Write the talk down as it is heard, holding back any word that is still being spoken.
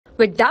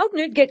With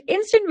Doubtnut, get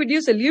instant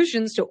video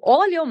solutions to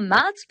all your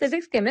maths,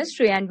 physics,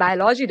 chemistry, and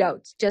biology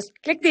doubts. Just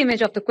click the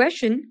image of the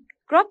question,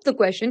 crop the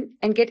question,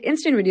 and get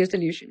instant video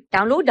solution.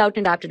 Download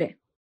Doubtnut app today.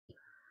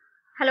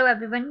 Hello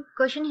everyone,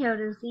 question here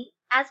is the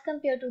as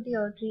compared to the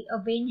artery a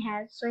vein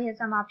has, so here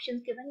some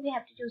options given, we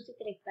have to choose the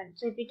correct one.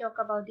 So if we talk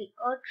about the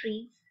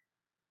arteries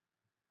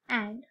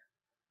and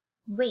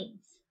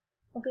veins,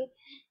 okay,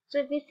 so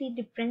if we see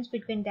difference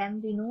between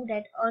them, we know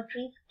that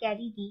arteries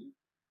carries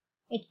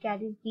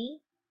the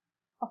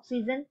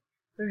oxygen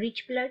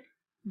rich blood,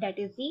 that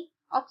is the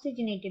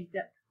oxygenated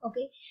blood,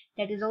 okay,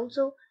 that is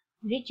also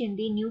rich in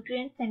the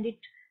nutrients, and it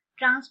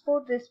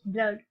transport this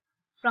blood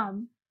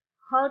from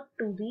heart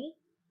to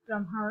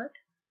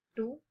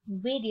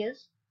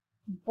various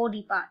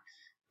body parts,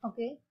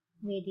 okay,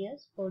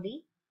 various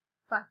body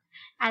parts.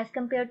 As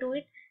compared to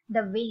it,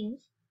 the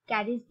veins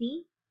carries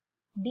the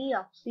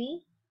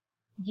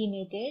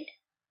deoxygenated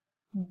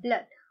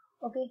blood,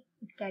 okay,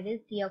 it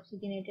carries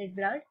deoxygenated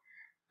blood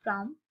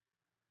from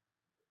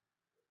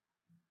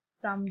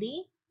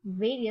the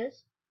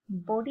various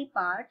body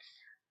parts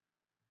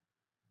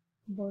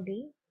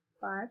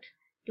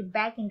to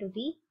back into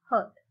the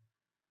heart.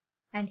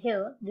 And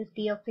here this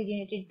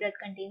deoxygenated blood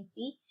contains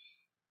the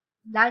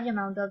large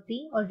amount of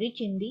the or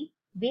rich in the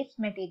waste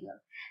material.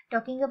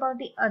 Talking about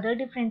the other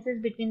differences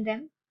between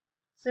them,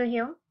 so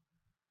here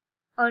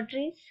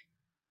arteries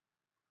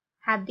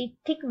have the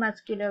thick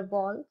muscular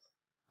walls,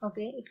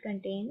 okay, it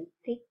contains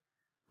thick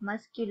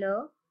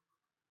muscular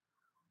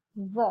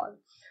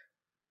walls,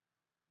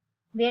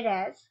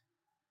 whereas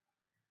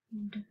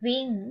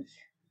veins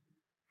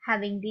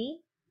having the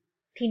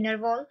thinner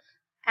walls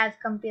as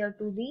compared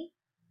to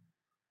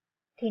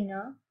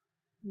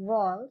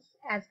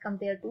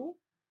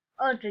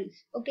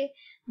arteries, okay.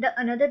 The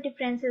another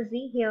difference is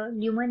the here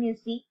lumen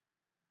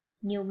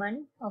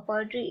of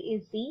artery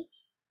is the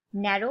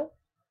narrow,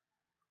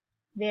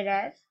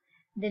 whereas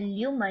the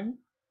lumen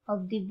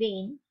of the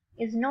vein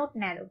is not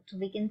narrow, so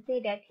we can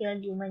say that here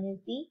lumen is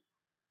the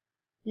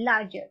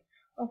larger,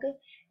 okay.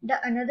 The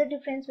another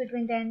difference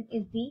between them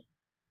is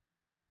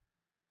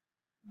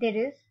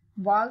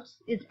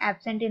valves is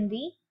absent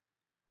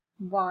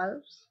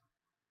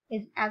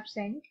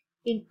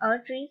in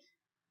arteries,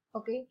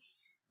 okay,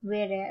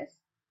 whereas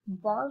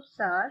valves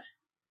are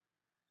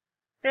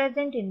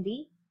present in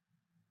the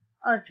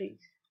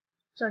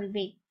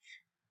veins.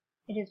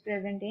 It is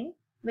present in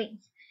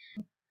veins.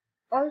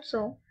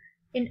 Also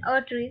in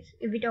arteries,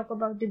 if we talk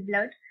about the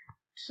blood,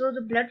 so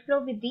the blood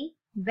flow with the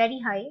very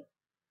high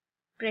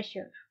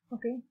pressure,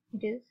 okay,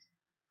 it is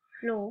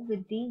flow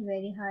with the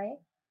very high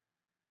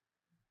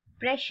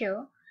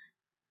pressure.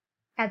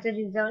 As a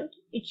result,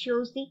 it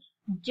shows the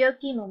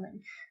jerky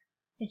movements.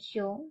 It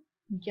shows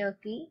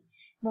jerky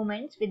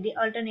movements with the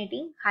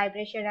alternating high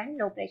pressure and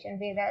low pressure,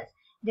 whereas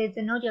there is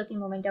no jerky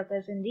movement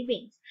occurs in the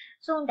veins.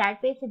 So in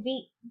that case, if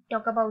we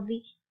talk about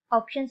the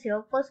options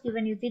here, first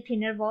given is the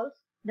thinner walls.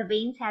 The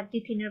veins have the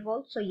thinner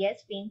walls, so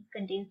yes, veins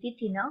contains the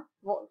thinner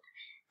walls.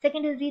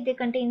 Second is they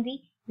contain the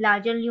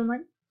larger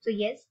lumen, so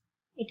yes,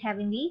 it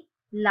having the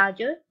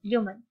larger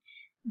lumen.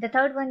 The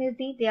third one is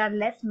they are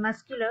less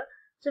muscular,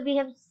 so we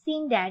have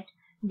seen that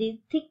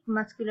the thick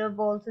muscular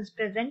walls is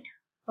present,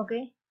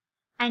 okay,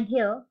 and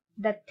here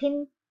the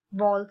thin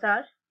walls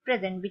are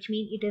present, which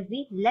means it is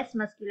the less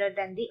muscular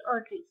than the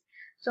arteries.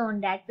 So on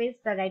that base,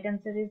 the right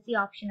answer is the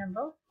option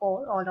number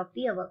 4, all of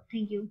the above.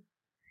 Thank you.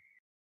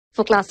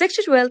 For class 6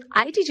 to 12,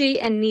 IIT JEE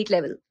and NEET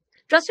level.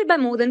 Trusted by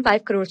more than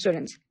 5 crore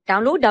students.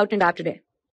 Download Doubtnut app today.